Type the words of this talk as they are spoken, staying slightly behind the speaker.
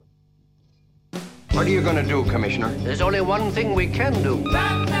What are you going to do, Commissioner? There's only one thing we can do.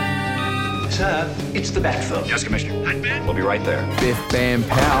 Batman! Sir, it's the Batphone. Yes, Commissioner. Batman? We'll be right there. Biff, bam,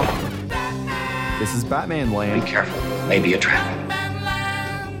 pow. This is BATMANLAND. Be careful. Maybe a trap.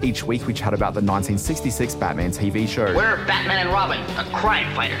 Each week we chat about the 1966 Batman TV show. We're Batman and Robin,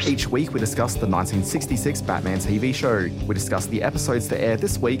 crime fighters. Each week we discuss the 1966 Batman TV show. We discuss the episodes that air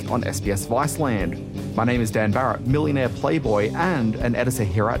this week on SBS Viceland. My name is Dan Barrett, millionaire playboy and an editor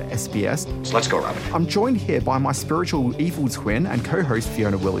here at SBS. So let's go, Robin. I'm joined here by my spiritual evil twin and co-host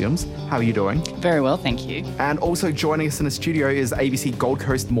Fiona Williams. How are you doing? Very well, thank you. And also joining us in the studio is ABC Gold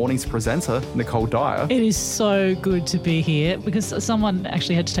Coast Mornings presenter Nicole Dyer. It is so good to be here because someone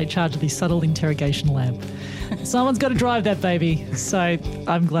actually had to take charge of the subtle interrogation lab. Someone's got to drive that baby, so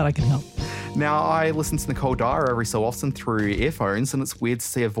I'm glad I can help. Now, I listen to Nicole Dyer every so often through earphones, and it's weird to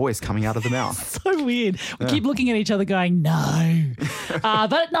see a voice coming out of the mouth. So weird. We keep looking at each other going, no.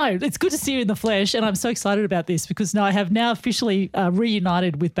 But no, it's good to see you in the flesh, and I'm so excited about this because I have now officially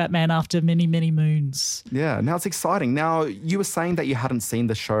reunited with Batman after many, many moons. Yeah, now it's exciting. Now, you were saying that you hadn't seen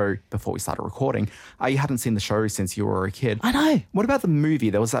the show before we started recording. You hadn't seen the show since you were a kid. I know. What about the movie?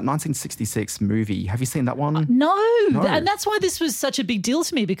 There was that 1966 movie. Have you seen that one? No. And that's why this was such a big deal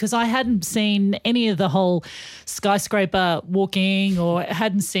to me because I hadn't seen any of the whole skyscraper walking or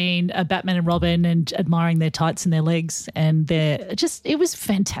hadn't seen Batman and Robin and admiring their tights and their legs, and it was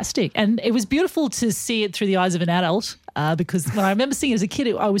fantastic. And it was beautiful to see it through the eyes of an adult because when I remember seeing it as a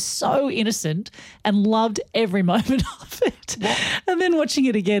kid, I was so innocent and loved every moment of it. What? And then watching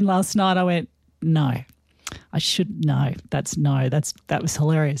it again last night, I went, no. That was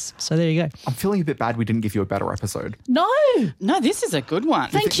hilarious. So there you go. I'm feeling a bit bad we didn't give you a better episode. No, this is a good one.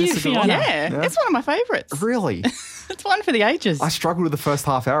 Thank you, Fiona. Yeah, it's one of my favourites. Really? It's one for the ages. I struggled with the first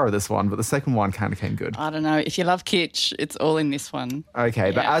half hour of this one, but the second one kind of came good. I don't know. If you love kitsch, it's all in this one. Okay,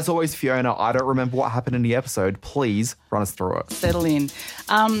 yeah. But as always, Fiona, I don't remember what happened in the episode. Please run us through it. Settle in.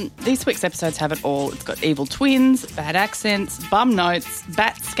 This week's episodes have it all. It's got evil twins, bad accents, bum notes,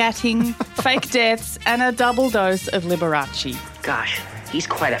 bat scatting, fake deaths, and a double dose of Liberace. Gosh, he's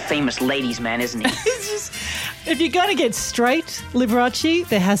quite a famous ladies' man, isn't he? If you're going to get straight Liberace,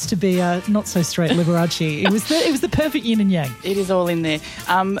 there has to be a not so straight Liberace. It was the perfect yin and yang. It is all in there.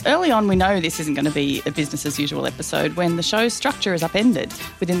 Early on, we know this isn't going to be a business as usual episode when the show's structure is upended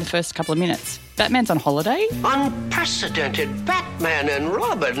within the first couple of minutes. Batman's on holiday. Unprecedented Batman and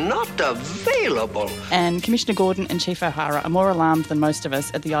Robin not available. And Commissioner Gordon and Chief O'Hara are more alarmed than most of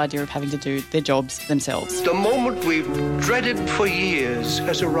us at the idea of having to do their jobs themselves. The moment we've dreaded for years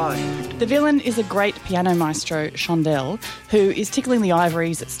has arrived. The villain is a great piano maestro, Chandell, who is tickling the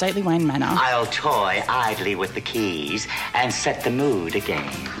ivories at stately Wayne Manor. I'll toy idly with the keys and set the mood again.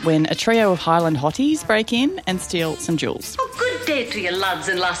 When a trio of Highland hotties break in and steal some jewels. A good day to you, lads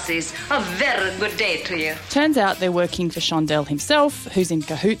and lassies. A very good day to you. Turns out they're working for Chandell himself, who's in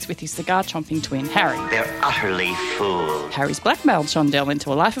cahoots with his cigar-chomping twin, Harry. They're utterly fooled. Harry's blackmailed Chandell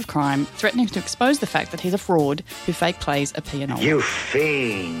into a life of crime, threatening to expose the fact that he's a fraud who fake plays a pianola. You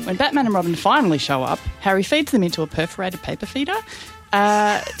fiend. When Batman and Robin finally show up, Harry feeds them into a perforated paper feeder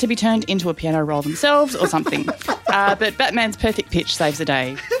to be turned into a piano roll themselves or something. But Batman's perfect pitch saves the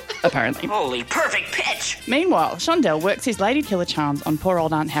day, apparently. Holy perfect pitch! Meanwhile, Chandell works his lady killer charms on poor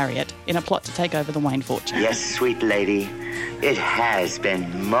old Aunt Harriet in a plot to take over the Wayne fortune. Yes, sweet lady. It has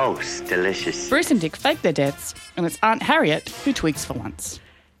been most delicious. Bruce and Dick fake their deaths, and it's Aunt Harriet who tweaks for once.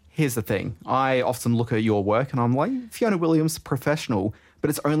 Here's the thing. I often look at your work and I'm like, Fiona Williams, professional. But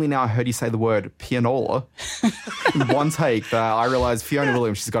it's only now I heard you say the word pianola in one take that I realised Fiona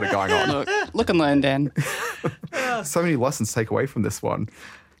Williams, she's got it going on. Look and learn, Dan. So many lessons to take away from this one.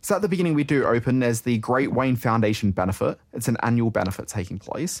 So at the beginning we do open, there's the Great Wayne Foundation benefit. It's an annual benefit taking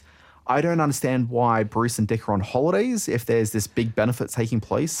place. I don't understand why Bruce and Dick are on holidays if there's this big benefit taking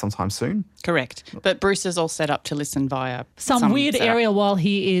place sometime soon. Correct. But Bruce is all set up to listen via some weird area while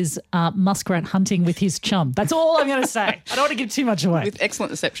he is muskrat hunting with his chum. That's all I'm going to say. I don't want to give too much away. With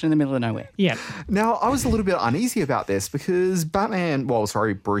excellent reception in the middle of nowhere. Yeah. Now, I was a little bit uneasy about this because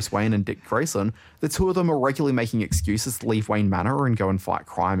Bruce Wayne and Dick Grayson, the two of them are regularly making excuses to leave Wayne Manor and go and fight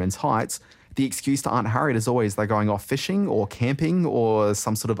crime in tights. The excuse to Aunt Harriet is always they're going off fishing or camping or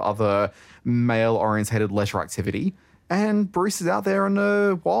some sort of other male-orientated leisure activity. And Bruce is out there in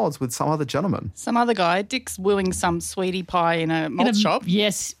the wilds with some other gentleman. Some other guy. Dick's wooing some sweetie pie in a malt shop.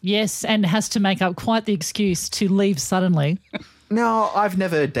 Yes, and has to make up quite the excuse to leave suddenly. Now, I've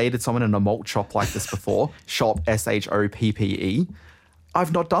never dated someone in a malt shop like this before. Shop, SHOPPE.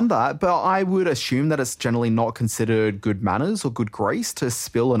 I've not done that, but I would assume that it's generally not considered good manners or good grace to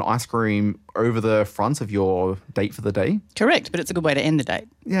spill an ice cream over the front of your date for the day. Correct, but it's a good way to end the date.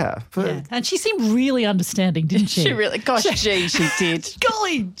 Yeah. But Yeah. And she seemed really understanding, didn't she? She really, gosh, gee, she did.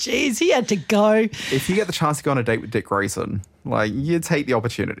 Golly, geez, he had to go. if you get the chance to go on a date with Dick Grayson, like, you take the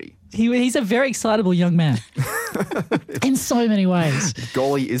opportunity. He's a very excitable young man in so many ways.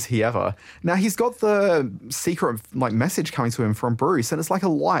 Golly, is he ever. Now, he's got the secret like message coming to him from Bruce, and it's like a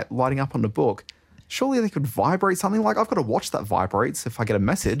light lighting up on the book. Surely they could vibrate something. Like, I've got a watch that vibrates if I get a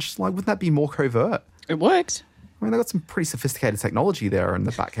message. Like, wouldn't that be more covert? It worked. I mean, they've got some pretty sophisticated technology there in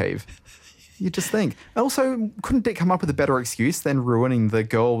the Batcave. You just think. Also, couldn't Dick come up with a better excuse than ruining the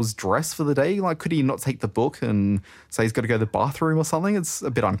girl's dress for the day? Like, could he not take the book and say he's got to go to the bathroom or something? It's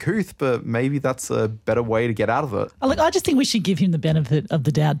a bit uncouth, but maybe that's a better way to get out of it. Look, I just think we should give him the benefit of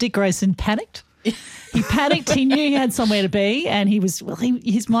the doubt. Dick Grayson panicked. He panicked. He knew he had somewhere to be, and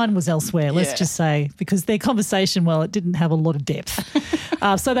his mind was elsewhere, let's just say, because their conversation, well, it didn't have a lot of depth.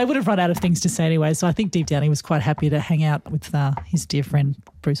 So they would have run out of things to say anyway. So I think deep down he was quite happy to hang out with his dear friend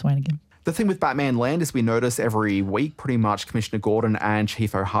Bruce Wayne again. The thing with BATMANLAND is we notice every week pretty much Commissioner Gordon and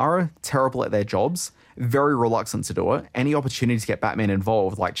Chief O'Hara, terrible at their jobs, very reluctant to do it. Any opportunity to get Batman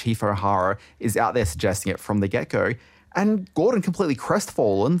involved, like Chief O'Hara, is out there suggesting it from the get-go. And Gordon completely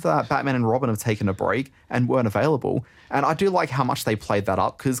crestfallen that Batman and Robin have taken a break and weren't available. And I do like how much they played that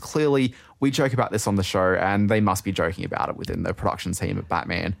up, because clearly we joke about this on the show and they must be joking about it within the production team of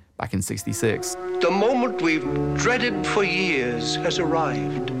Batman back in '66. The moment we've dreaded for years has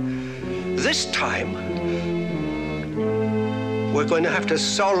arrived. This time, we're going to have to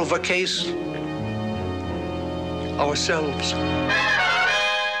solve a case ourselves.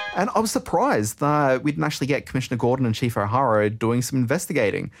 And I was surprised that we didn't actually get Commissioner Gordon and Chief O'Hara doing some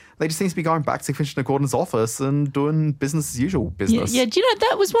investigating. They just seem to be going back to Commissioner Gordon's office and doing business as usual business. Yeah, do you know,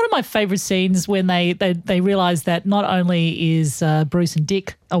 that was one of my favourite scenes when they realised that not only is Bruce and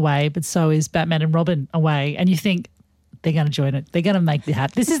Dick away, but so is Batman and Robin away. And you think, they're going to join it. They're going to make it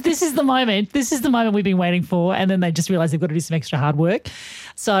happen. This is the moment. This is the moment we've been waiting for. And then they just realised they've got to do some extra hard work.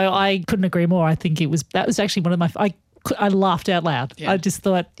 So I couldn't agree more. I think that was actually one of my. I laughed out loud. Yeah. I just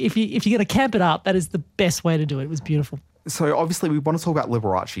thought if you're going to camp it up, that is the best way to do it. It was beautiful. So obviously we want to talk about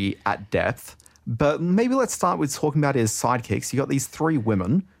Liberace at depth, but maybe let's start with talking about his sidekicks. You got these three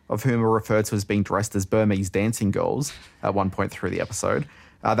women, of whom are referred to as being dressed as Burmese dancing girls at one point through the episode.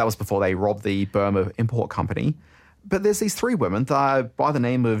 That was before they robbed the Burma import company. But there's these three women that are by the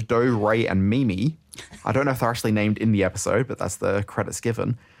name of Do, Ray, and Mimi. I don't know if they're actually named in the episode, but that's the credits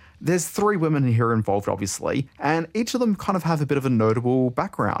given. There's three women here involved, obviously, and each of them kind of have a bit of a notable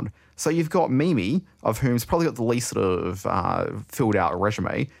background. So you've got Mimi, of whom's probably got the least sort of filled out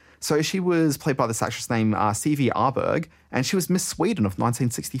resume. So she was played by this actress named C.V. Arberg, and she was Miss Sweden of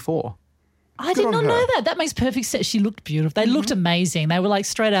 1964. I did not know that. That makes perfect sense. She looked beautiful. They looked amazing. They were like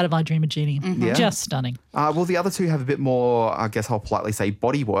straight out of I Dream of Jeannie. Yeah. Just stunning. Well, the other two have a bit more, I guess I'll politely say,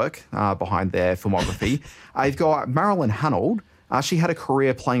 body work behind their filmography. You've got Marilyn Hanold. She had a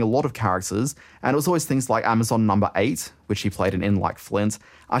career playing a lot of characters, and it was always things like Amazon No. 8, which she played in Like Flint.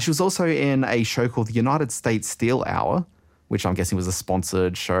 She was also in a show called The United States Steel Hour, which I'm guessing was a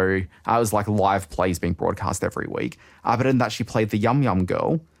sponsored show. It was like live plays being broadcast every week. But in that, she played the Yum Yum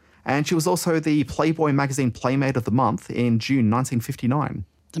Girl. And she was also the Playboy magazine Playmate of the Month in June 1959.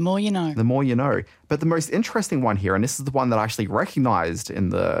 The more you know. The more you know. But the most interesting one here, and this is the one that I actually recognised in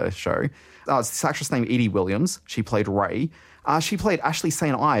the show, it's this actress named Edie Williams. She played Ray. She played Ashley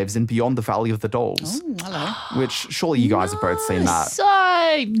St. Ives in Beyond the Valley of the Dolls. Oh, hello. Which surely you guys have both seen that.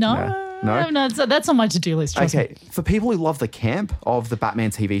 No, that's on my to-do list. Okay, for people who love the camp of the Batman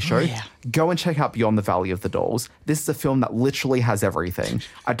TV show, go and check out Beyond the Valley of the Dolls. This is a film that literally has everything.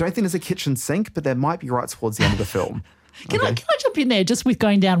 I don't think there's a kitchen sink, but there might be right towards the end of the film. Can I jump in there just with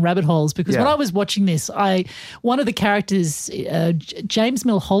going down rabbit holes? Because when I was watching this, one of the characters, James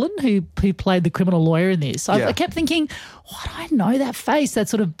Milholland, who played the criminal lawyer in this, I kept thinking, why do I know that face, that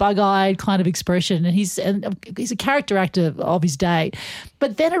sort of bug-eyed kind of expression? And he's a character actor of his day.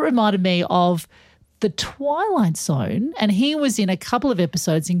 But then it reminded me of The Twilight Zone, and he was in a couple of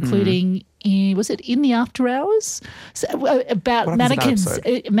episodes, including was it In the After Hours? So, about mannequins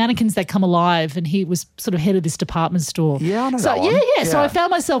that come alive, and he was sort of head of this department store. Yeah, I know that one. Yeah. So I found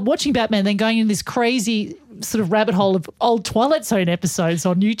myself watching Batman, then going in this crazy sort of rabbit hole of old Twilight Zone episodes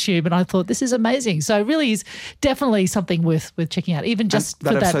on YouTube, and I thought, this is amazing. So it really is definitely something worth checking out, even just and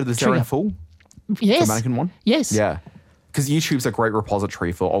that for that episode was there in full? Yes. The mannequin one? Yes. Yeah. Because YouTube's a great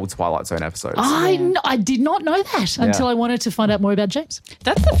repository for old Twilight Zone episodes. I did not know that until I wanted to find out more about James.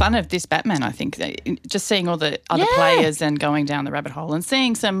 That's the fun of this Batman, I think. Just seeing all the other players and going down the rabbit hole and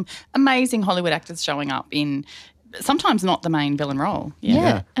seeing some amazing Hollywood actors showing up in sometimes not the main villain role.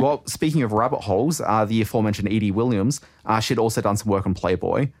 Yeah. Well, speaking of rabbit holes, the aforementioned Edie Williams, she'd also done some work on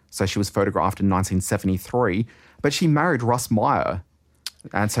Playboy. So she was photographed in 1973, but she married Russ Meyer.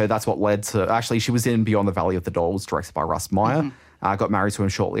 And so that's what led to, actually, she was in Beyond the Valley of the Dolls, directed by Russ Meyer. Got married to him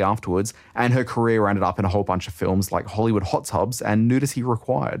shortly afterwards. And her career ended up in a whole bunch of films like Hollywood Hot Tubs and Nudity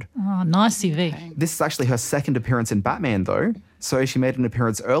Required. Oh, nice CV. This is actually her second appearance in Batman, though. So she made an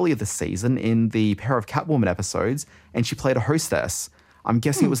appearance earlier this season in the pair of Catwoman episodes, and she played a hostess. I'm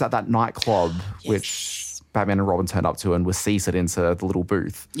guessing it was at that nightclub, which Batman and Robin turned up to and was seated into the little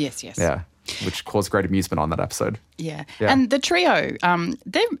booth. Yes. Yeah, which caused great amusement on that episode. Yeah. And the trio,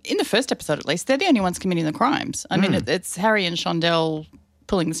 they're in the first episode at least, they're the only ones committing the crimes. I mean, it's Harry and Chandell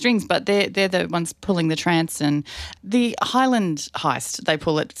pulling the strings, but they're the ones pulling the trance. And the Highland heist they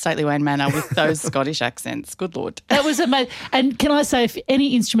pull at Stately Wayne Manor with those Scottish accents. Good Lord. That was amazing. And can I say, if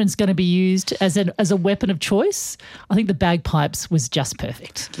any instrument's going to be used as a weapon of choice, I think the bagpipes was just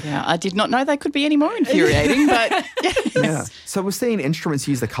perfect. Yeah, I did not know they could be any more infuriating, but yes. Yeah. So we've seen instruments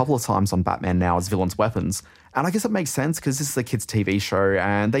used a couple of times on Batman now as villains' weapons. And I guess it makes sense because this is a kids' TV show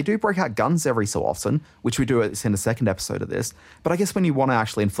and they do break out guns every so often, which we do in the second episode of this. But I guess when you want to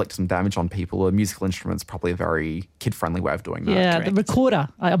actually inflict some damage on people, a musical instrument's probably a very kid-friendly way of doing that. Yeah, Correct. the recorder.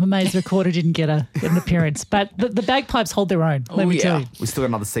 I'm amazed the recorder didn't get an appearance. But the bagpipes hold their own, let me tell you. We've still got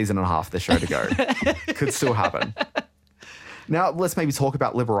another season and a half of the show to go. Could still happen. Now, let's maybe talk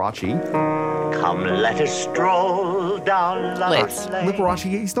about Liberace. Come, let us stroll down Let's. Lane. Liberace,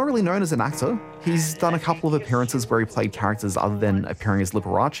 he's not really known as an actor. He's done a couple of appearances where he played characters other than appearing as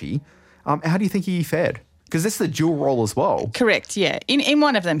Liberace. How do you think he fared? Because this is a dual role as well. Correct, yeah. In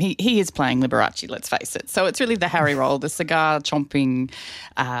one of them, he is playing Liberace, let's face it. So it's really the Harry role, the cigar-chomping...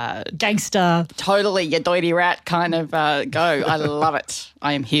 gangster. Totally, you dirty rat kind of go. I love it.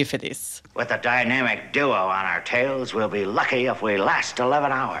 I am here for this. With a dynamic duo on our tails, we'll be lucky if we last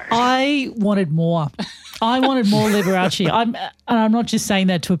 11 hours. I wanted more. I wanted more Liberace. I'm not just saying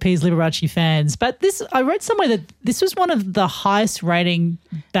that to appease Liberace fans, but I read somewhere that this was one of the highest rating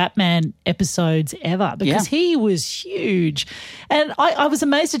Batman episodes ever because he was huge. And I was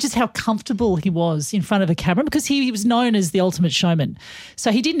amazed at just how comfortable he was in front of a camera because he was known as the ultimate showman.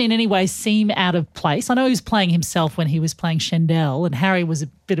 So he didn't in any way seem out of place. I know he was playing himself when he was playing Chandell and Harry was a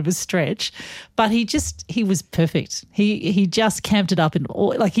bit of a stretch, but he was perfect. He just camped it up and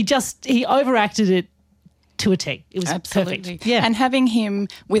he overacted it to a T. It was absolutely perfect. Yeah. And having him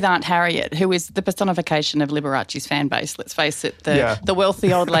with Aunt Harriet, who is the personification of Liberace's fan base, let's face it, the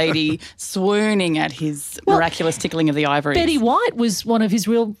wealthy old lady swooning at his miraculous tickling of the ivories. Betty White was one of his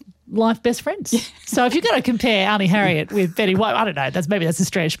real life best friends. So if you're going to compare Auntie Harriet with Betty White, I don't know, maybe that's a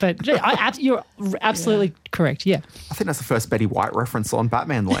stretch, but you're absolutely correct, yeah. I think that's the first Betty White reference on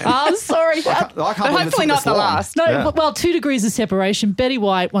BATMANLAND. I'm sorry. I can't but believe hopefully not the last. No, well, 2 degrees of separation. Betty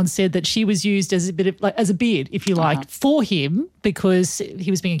White once said that she was used as a bit of as a beard, if you like, for him because he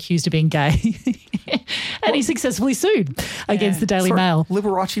was being accused of being gay, and he successfully sued against the Daily Mail.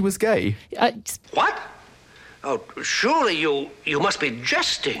 Liberace was gay. What? Oh, surely you must be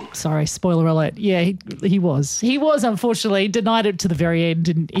jesting. Sorry, spoiler alert. Yeah, he was. He was, unfortunately, denied it to the very end,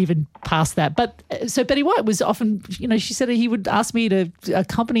 didn't even pass that. But so Betty White was often, she said he would ask me to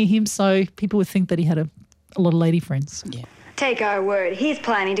accompany him so people would think that he had a lot of lady friends. Yeah. Take our word, he's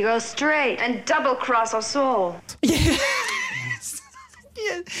planning to go straight and double-cross us all.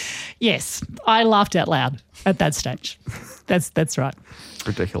 Yes, I laughed out loud at that stage. That's right.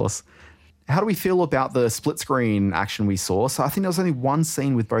 Ridiculous. How do we feel about the split screen action we saw? So I think there was only one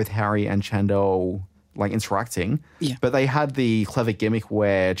scene with both Harry and Chandell interacting, but they had the clever gimmick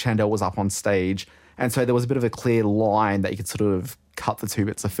where Chandell was up on stage, and so there was a bit of a clear line that you could sort of cut the 2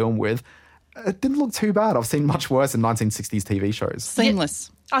 bits of film with. It didn't look too bad. I've seen much worse in 1960s TV shows.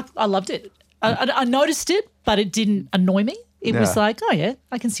 Seamless. I loved it. I noticed it, but it didn't annoy me. It was like, oh yeah,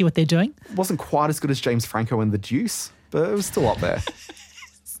 I can see what they're doing. It wasn't quite as good as James Franco in The Deuce, but it was still up there.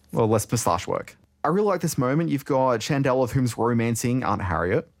 Well, less moustache work. I really like this moment. You've got Chandell, of whom's romancing Aunt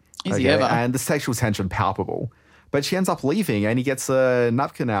Harriet. Is he ever? And the sexual tension palpable. But she ends up leaving and he gets a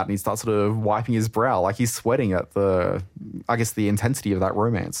napkin out and he starts sort of wiping his brow like he's sweating at the intensity of that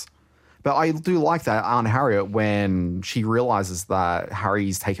romance. But I do like that Aunt Harriet, when she realizes that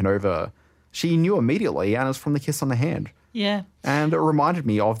Harry's taken over, she knew immediately and it was from the kiss on the hand. Yeah. And it reminded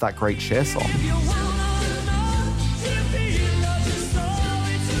me of that great Cher song.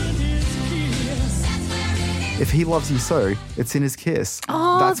 If he loves you so, it's in his kiss.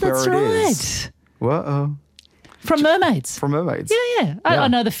 Oh, that's where it right. is. Whoa. From Mermaids. From Mermaids. Yeah. I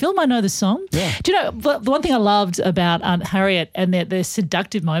know the film. I know the song. Yeah. Do you know, the one thing I loved about Aunt Harriet and their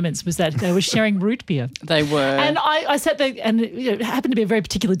seductive moments was that they were sharing root beer. They were. And I sat there, and it happened to be a very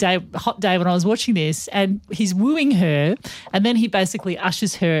particular day, hot day when I was watching this, and he's wooing her, and then he basically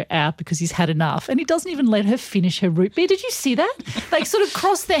ushers her out because he's had enough, and he doesn't even let her finish her root beer. Did you see that? Like sort of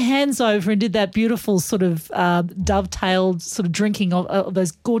crossed their hands over and did that beautiful sort of dovetailed sort of drinking of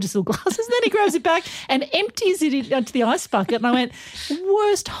those gorgeous little glasses. And then he grabs it back and empties it into the ice bucket. And I went,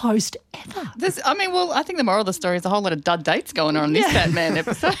 worst host ever. I think the moral of the story is a whole lot of dud dates going on in this Batman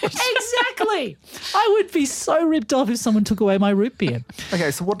episode. Exactly. I would be so ripped off if someone took away my root beer.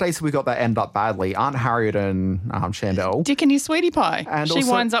 Okay, so what dates have we got that end up badly? Aunt Harriet and Chandell. Dick and his sweetie pie. And she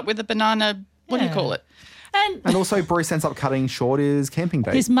also- winds up with a banana, what do you call it? And also Bruce ends up cutting short his camping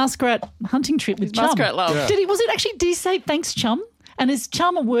date. His muskrat hunting trip with Chum. Muskrat love. Yeah. Did he say thanks, Chum? And is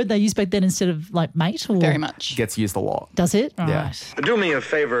Chum a word they used back then instead of like mate? Or? Very much. Gets used a lot. Does it? Yeah. Right. Do me a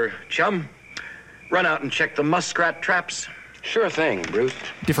favor, chum. Run out and check the muskrat traps. Sure thing, Bruce.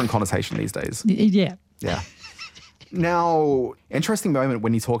 Different connotation these days. Yeah. Yeah. Now, interesting moment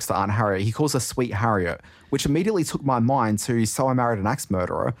when he talks to Aunt Harriet. He calls her Sweet Harriet, which immediately took my mind to So I Married an Axe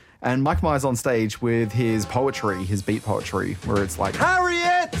Murderer. And Mike Myers on stage with his poetry, his beat poetry, where it's like,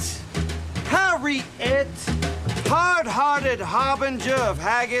 Harriet! Harriet! Hard-hearted harbinger of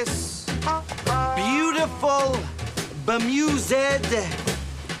haggis. Beautiful, bemused,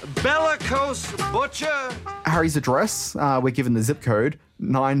 bellicose butcher. Harry's address, we're given the zip code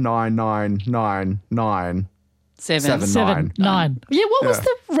 99999. 779. Yeah, what was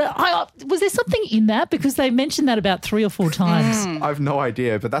was there something in that? Because they mentioned that about 3 or 4 times. I have no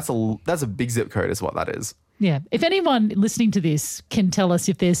idea, but that's a big zip code is what that is. Yeah. If anyone listening to this can tell us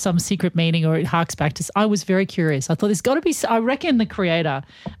if there's some secret meaning or it harks back to, I was very curious. I thought there's got to be, I reckon the creator,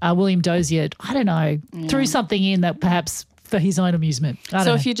 William Dozier, I don't know, threw something in that perhaps for his own amusement. I don't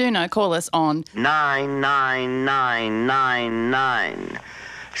know. If you do know, call us on 9999979.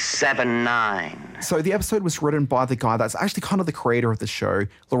 So the episode was written by the guy that's actually kind of the creator of the show,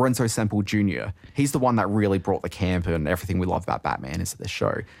 Lorenzo Semple Jr. He's the one that really brought the camp and everything we love about Batman into the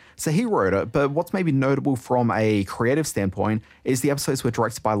show. So he wrote it, but what's maybe notable from a creative standpoint is the episodes were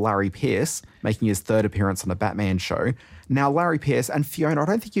directed by Larry Pearce, making his 3rd appearance on the Batman show. Now, Larry Pearce and Fiona, I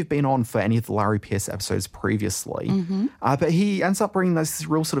don't think you've been on for any of the Larry Pearce episodes previously, but he ends up bringing this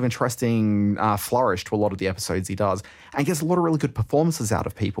real sort of interesting flourish to a lot of the episodes he does and gets a lot of really good performances out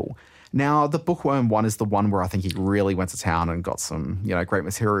of people. Now, the Bookworm one is the one where I think he really went to town and got some, great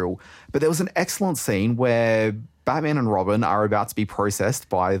material. But there was an excellent scene where Batman and Robin are about to be processed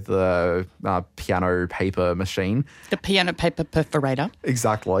by the piano paper machine. the piano paper perforator.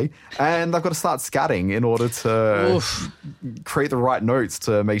 Exactly. And they've got to start scatting in order to create the right notes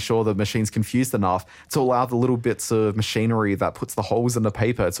to make sure the machine's confused enough to allow the little bits of machinery that puts the holes in the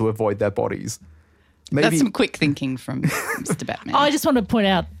paper to avoid their bodies. Maybe. That's some quick thinking from Mr. Batman. I just want to point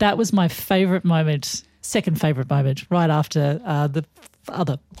out that was my favourite moment, second favourite moment, right after the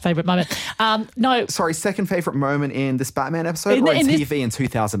other favourite moment. Sorry, second favourite moment in this Batman episode or in TV in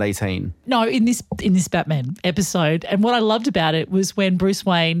 2018? No, in this Batman episode. And what I loved about it was when Bruce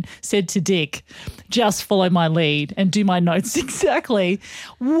Wayne said to Dick, just follow my lead and do my notes exactly.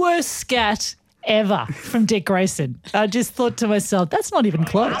 Worst scat ever from Dick Grayson. I just thought to myself, that's not even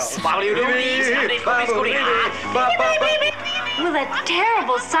close. Will that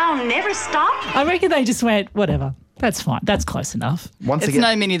terrible sound never stop? I reckon they just went, whatever. That's fine. That's close enough. It's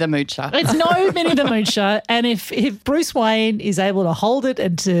no Minnie the Moocher. It's no Minnie the Moocher. And if Bruce Wayne is able to hold it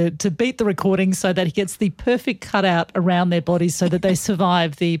and to beat the recording so that he gets the perfect cutout around their bodies so that they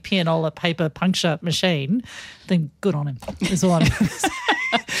survive the pianola paper puncture machine, then good on him. That's all I'm going to say.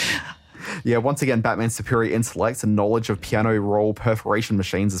 Yeah, once again, Batman's superior intellect and knowledge of piano roll perforation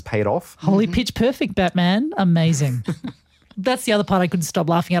machines has paid off. Holy pitch perfect, Batman. Amazing. That's the other part I couldn't stop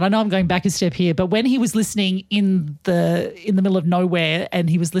laughing at. I know I'm going back a step here, but when he was listening in the middle of nowhere and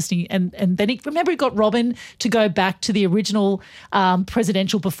he was listening and then he got Robin to go back to the original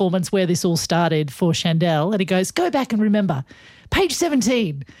presidential performance where this all started for Chandell, and he goes, go back and remember, page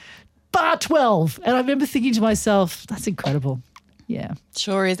 17, bar 12. And I remember thinking to myself, that's incredible. Yeah.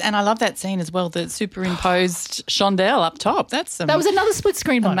 Sure is. And I love that scene as well that superimposed Chandell up top. That was another split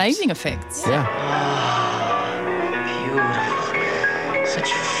screen moment. Amazing effects. Yeah. Beautiful. Such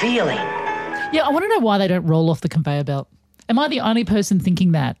feeling. Yeah, I want to know why they don't roll off the conveyor belt. Am I the only person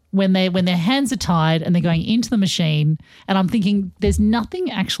thinking that when their hands are tied and they're going into the machine and I'm thinking there's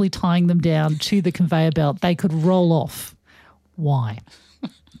nothing actually tying them down to the conveyor belt they could roll off? Why?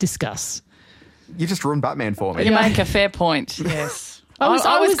 Discuss. You just ruined Batman for me. You make a fair point, yes.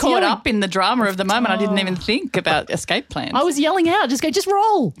 I was caught yelling. up in the drama of the moment. I didn't even think about escape plans. I was yelling out, just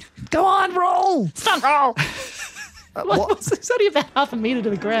roll. Go on, roll. Stunt roll. It's only about half a metre to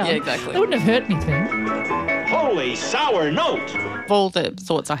the ground. Yeah, exactly. That wouldn't have hurt anything. Holy sour note. Of all the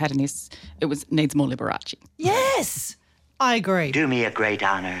thoughts I had in this, needs more Liberace. Yes, I agree. Do me a great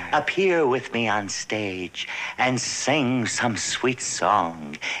honor. Appear with me on stage and sing some sweet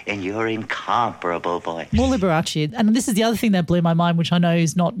song in your incomparable voice. More Liberace. And this is the other thing that blew my mind, which I know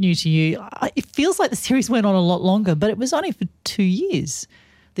is not new to you. It feels like the series went on a lot longer, but it was only for 2 years,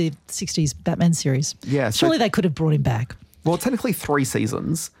 the 60s Batman series. Yeah. Surely they could have brought him back. Well, technically 3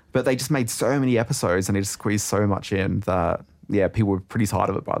 seasons, but they just made so many episodes and they just squeezed so much in that, people were pretty tired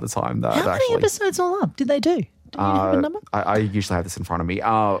of it by the time that How many actually... episodes all up did they do? Do you have a number? I usually have this in front of me. A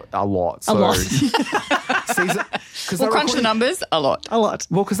lot. A lot. We'll crunch the numbers. A lot.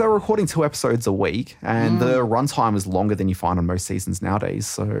 Well, because they were recording 2 episodes a week and the runtime is longer than you find on most seasons nowadays.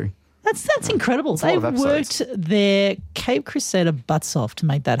 So That's incredible. They worked their Cape Crusader butts off to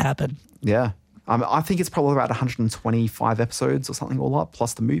make that happen. Yeah. I think it's probably about 125 episodes or something all up,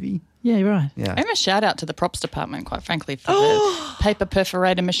 plus the movie. Yeah, you're right. Yeah. And a shout out to the props department, quite frankly, for the paper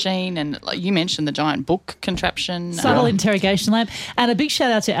perforator machine and, like you mentioned, the giant book contraption. Subtle interrogation lamp. And a big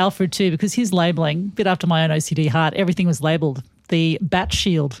shout out to Alfred too, because his labelling, a bit after my own OCD heart, everything was labelled. The bat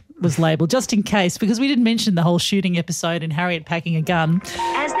shield was labelled just in case, because we didn't mention the whole shooting episode and Harriet packing a gun.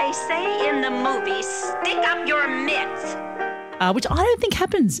 As they say in the movie, stick up your mitts. Which I don't think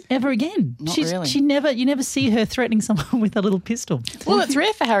happens ever again. Not really. You never see her threatening someone with a little pistol. Well, it's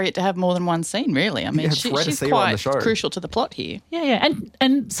rare for Harriet to have more than one scene, really. I mean, it's rare to she's see her on quite the show. crucial to the plot here. Yeah.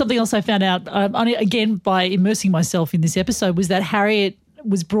 And something else I found out, again, by immersing myself in this episode, was that Harriet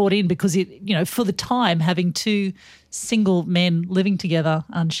was brought in because for the time, having 2 single men living together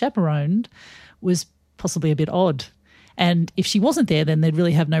unchaperoned was possibly a bit odd. And if she wasn't there, then they'd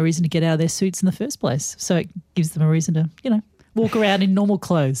really have no reason to get out of their suits in the first place. So it gives them a reason to, walk around in normal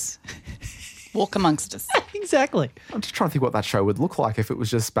clothes. Walk amongst us. Exactly. I'm just trying to think what that show would look like if it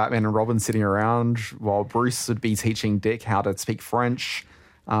was just Batman and Robin sitting around while Bruce would be teaching Dick how to speak French.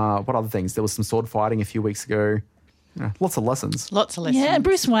 What other things? There was some sword fighting a few weeks ago. Lots of lessons. Lots of lessons. Yeah, and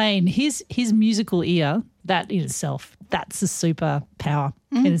Bruce Wayne, his musical ear, that in itself, that's a superpower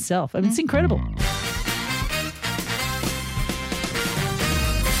in itself. I mean, it's incredible.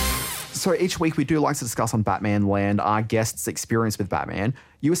 So each week we do like to discuss on BATMANLAND our guests' experience with Batman.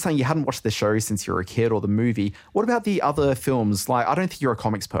 You were saying you hadn't watched the show since you were a kid or the movie. What about the other films? Like, I don't think you're a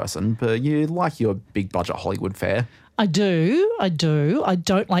comics person, but you like your big budget Hollywood fare. I do. I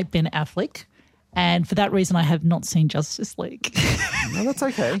don't like Ben Affleck. And for that reason, I have not seen Justice League. No, that's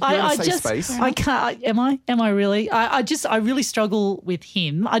okay. I can't. Am I really? I really struggle with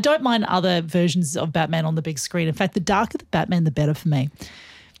him. I don't mind other versions of Batman on the big screen. In fact, the darker the Batman, the better for me.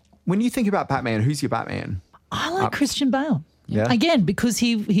 When you think about Batman, who's your Batman? I like Christian Bale. Yeah. Again, because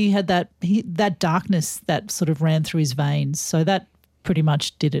he had that darkness that sort of ran through his veins. So that pretty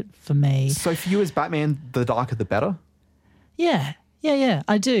much did it for me. So for you as Batman, the darker the better? Yeah,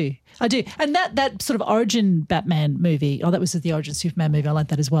 I do. And that sort of origin Batman movie, that was the origin Superman movie, I like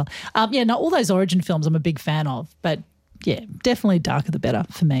that as well. All those origin films I'm a big fan of, but yeah, definitely darker the better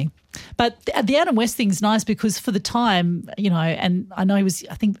for me. But the Adam West thing's nice because for the time, and I know I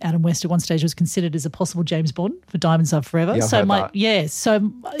think Adam West at one stage was considered as a possible James Bond for Diamonds Are Forever. Yeah,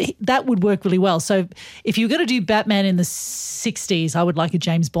 so that would work really well. So if you're going to do Batman in the 60s, I would like a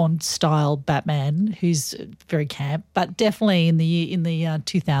James Bond style Batman who's very camp, but definitely in the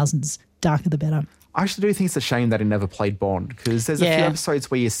 2000s, darker the better. I actually do think it's a shame that he never played Bond because there's a few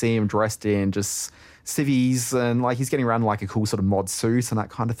episodes where you see him dressed in just civvies and like he's getting around in like a cool sort of mod suit and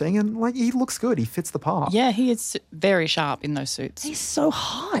that kind of thing, and like he looks good, he fits the part. Yeah, he is very sharp in those suits. He's so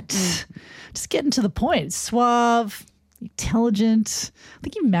hot. Just getting to the point. Suave, intelligent. I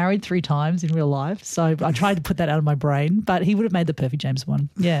think he married 3 times in real life, so I tried to put that out of my brain, but he would have made the perfect James Bond.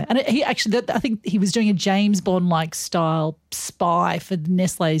 Yeah, and he actually, I think he was doing a James Bond-like style spy for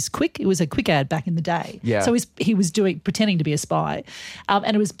Nestle's Quick. It was a Quick ad back in the day. Yeah. So he was pretending to be a spy,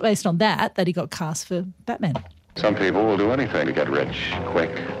 and it was based on that he got cast for Batman. Some people will do anything to get rich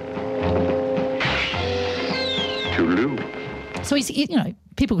quick. Tulu. So he's,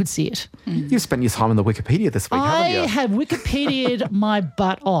 people could see it. You've spent your time on the Wikipedia this week, haven't you? I have Wikipedia'd my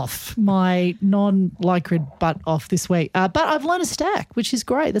butt off, my non-lycra butt off this week. But I've learned a stack, which is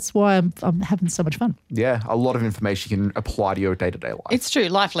great. That's why I'm having so much fun. Yeah, a lot of information you can apply to your day-to-day life. It's true,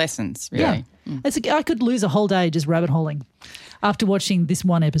 life lessons, really. Yeah. I could lose a whole day just rabbit holing after watching this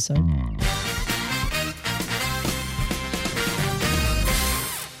one episode.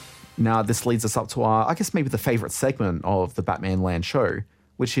 Now, this leads us up to our, I guess, maybe the favourite segment of the BATMANLAND show,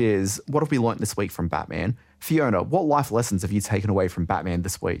 which is, what have we learnt this week from Batman? Fiona, what life lessons have you taken away from Batman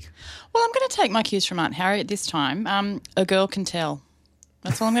this week? Well, I'm going to take my cues from Aunt Harriet this time. A girl can tell.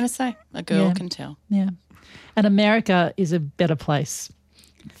 That's all I'm going to say. A girl can tell. Yeah. And America is a better place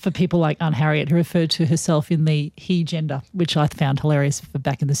for people like Aunt Harriet, who referred to herself in the he gender, which I found hilarious for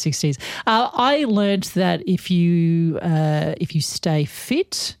back in the 60s. I learned that if you stay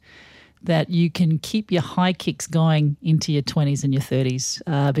fit, that you can keep your high kicks going into your 20s and your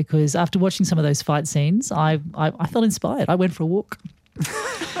 30s because after watching some of those fight scenes, I felt inspired. I went for a walk.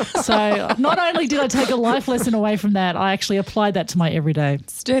 So not only did I take a life lesson away from that, I actually applied that to my everyday.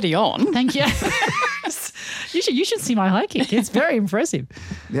 Steady on. Thank you. You should see my high kick. It's very impressive.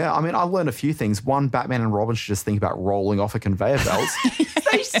 Yeah, I mean, I learned a few things. One, Batman and Robin should just think about rolling off a conveyor belt.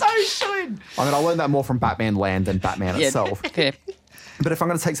 They so should. I mean, I learned that more from BATMANLAND than Batman itself. Fair. But if I'm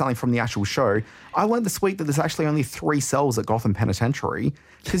going to take something from the actual show, I learned this week that there's actually only 3 cells at Gotham Penitentiary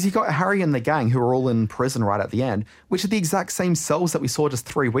because you got Harry and the gang who are all in prison right at the end, which are the exact same cells that we saw just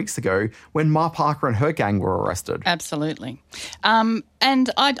 3 weeks ago when Ma Parker and her gang were arrested. Absolutely. And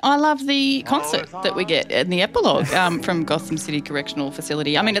I love the concert that we get in the epilogue from Gotham City Correctional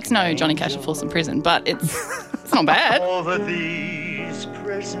Facility. I mean, it's no Johnny Cash at Folsom Prison, but it's not bad. Over these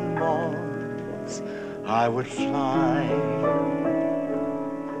prison walls, I would fly.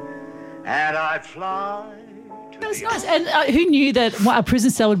 And I'd fly. That was nice. And who knew that a prison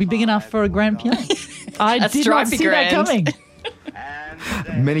cell would be big enough for a grand piano? I did not see that coming.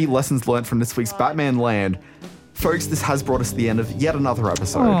 Many lessons learned from this week's BATMANLAND. Folks, this has brought us to the end of yet another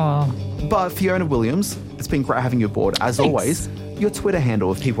episode. Aww. But Fiona Williams, it's been great having you aboard. As always, your Twitter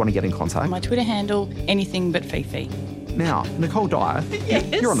handle if people want to get in contact. My Twitter handle, anything but Fifi. Now, Nicole Dyer,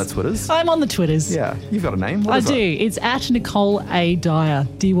 you're on the Twitters. I'm on the Twitters. Yeah, you've got a name. What I is do. it? It's at Nicole A. Dyer,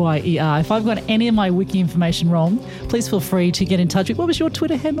 D-Y-E-R. If I've got any of my wiki information wrong, please feel free to get in touch with. What was your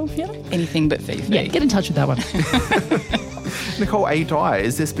Twitter handle, Fiona? Anything but Fifi. Yeah, get in touch with that one. Nicole A. Dyer,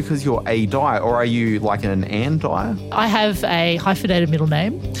 is this because you're A. Dyer or are you like an Ann Dyer? I have a hyphenated middle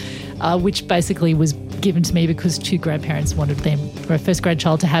name, which basically was given to me because 2 grandparents wanted them for a first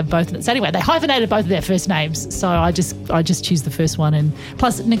grandchild to have both. So anyway, they hyphenated both of their first names. So I just choose the first one, and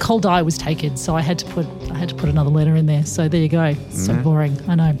plus Nicole Dyer was taken, so I had to put another letter in there. So there you go. So boring,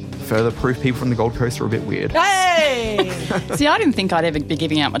 I know. Further proof people from the Gold Coast are a bit weird. Hey! See, I didn't think I'd ever be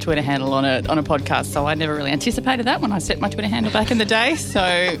giving out my Twitter handle on a podcast, so I never really anticipated that when I set my Twitter handle back in the day.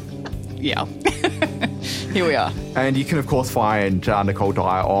 So yeah. Here we are. And you can, of course, find Nicole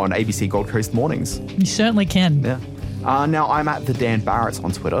Dyer on ABC Gold Coast Mornings. You certainly can. Yeah. Now, I'm at the Dan Barrett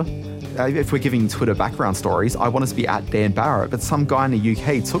on Twitter. If we're giving Twitter background stories, I want us to be at Dan Barrett, but some guy in the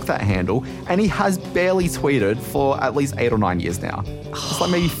UK took that handle and he has barely tweeted for at least 8 or 9 years now. It's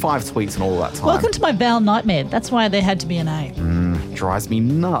like maybe 5 tweets in all that time. Welcome to my bowel nightmare. That's why there had to be an A. Drives me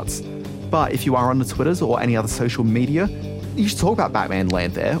nuts. But if you are on the Twitters or any other social media, you should talk about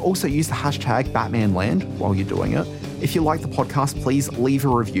BATMANLAND there. Also use the hashtag BATMANLAND while you're doing it. If you like the podcast, please leave a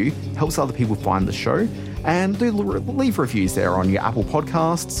review. Helps other people find the show. And do leave reviews there on your Apple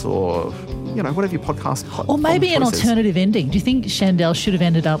Podcasts or, whatever your podcast. Or maybe an alternative ending. Do you think Chandell should have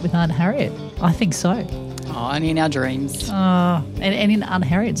ended up with Aunt Harriet? I think so. Oh, and in our dreams. And in Aunt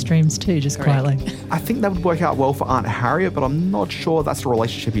Harriet's dreams too, just Correct. quietly. I think that would work out well for Aunt Harriet, but I'm not sure that's the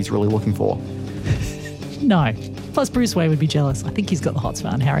relationship he's really looking for. No. Plus Bruce Wayne would be jealous. I think he's got the hots for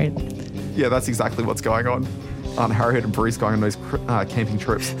Aunt Harriet. Yeah, that's exactly what's going on. Aunt Harriet and Bruce going on those camping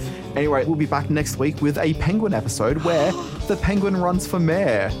trips. Anyway, we'll be back next week with a Penguin episode where the Penguin runs for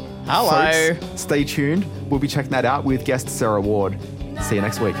mayor. Hello. Folks, stay tuned. We'll be checking that out with guest Sarah Ward. See you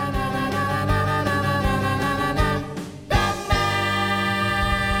next week.